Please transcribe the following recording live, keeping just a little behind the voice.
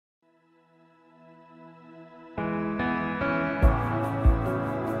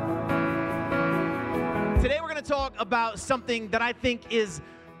talk about something that I think is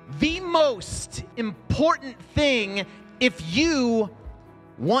the most important thing if you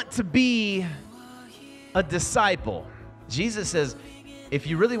want to be a disciple. Jesus says, if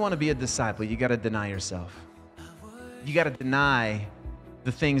you really want to be a disciple, you got to deny yourself. You got to deny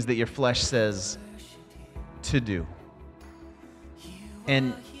the things that your flesh says to do.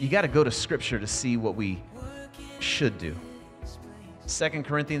 And you got to go to Scripture to see what we should do. 2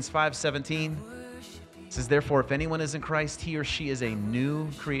 Corinthians 5:17 says, therefore, if anyone is in Christ, he or she is a new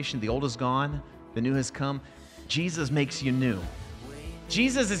creation. The old is gone, the new has come. Jesus makes you new.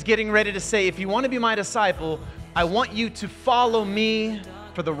 Jesus is getting ready to say, if you want to be my disciple, I want you to follow me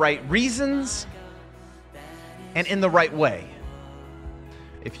for the right reasons and in the right way.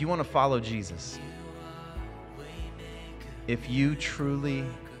 If you want to follow Jesus, if you truly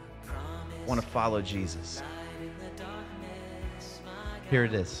want to follow Jesus, here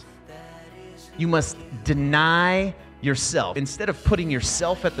it is. You must deny yourself. Instead of putting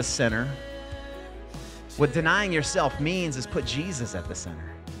yourself at the center, what denying yourself means is put Jesus at the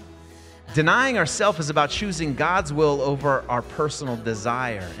center. Denying ourselves is about choosing God's will over our personal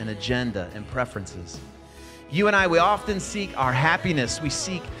desire and agenda and preferences. You and I, we often seek our happiness. We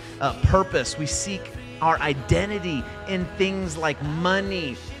seek purpose. We seek our identity in things like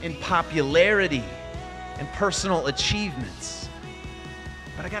money and popularity and personal achievements.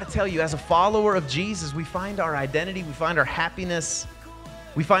 But I got to tell you, as a follower of Jesus, we find our identity, we find our happiness,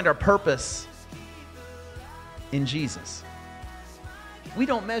 we find our purpose in Jesus. We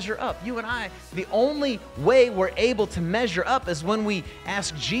don't measure up. You and I, the only way we're able to measure up is when we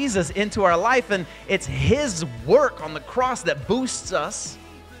ask Jesus into our life, and it's His work on the cross that boosts us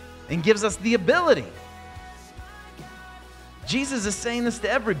and gives us the ability. Jesus is saying this to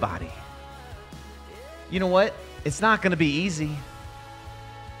everybody. You know what? It's not going to be easy.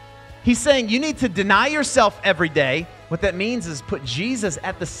 He's saying you need to deny yourself every day. What that means is put Jesus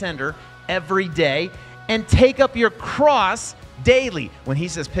at the center every day and take up your cross daily. When he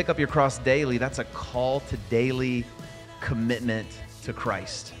says pick up your cross daily, that's a call to daily commitment to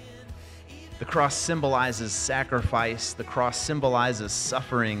Christ. The cross symbolizes sacrifice. The cross symbolizes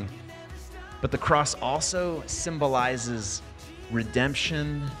suffering. But the cross also symbolizes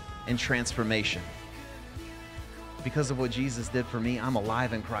redemption and transformation. Because of what Jesus did for me, I'm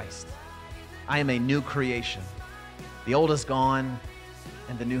alive in Christ. I am a new creation. The old is gone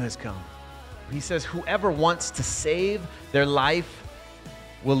and the new has come. He says, whoever wants to save their life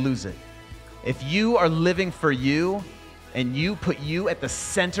will lose it. If you are living for you and you put you at the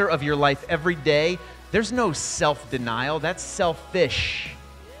center of your life every day, there's no self-denial. That's selfish.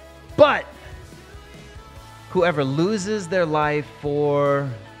 But whoever loses their life for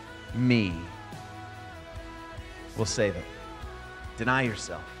me will save it. Deny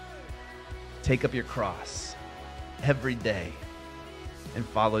yourself. Take up your cross every day and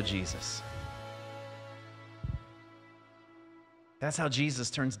follow Jesus. That's how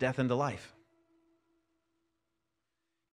Jesus turns death into life.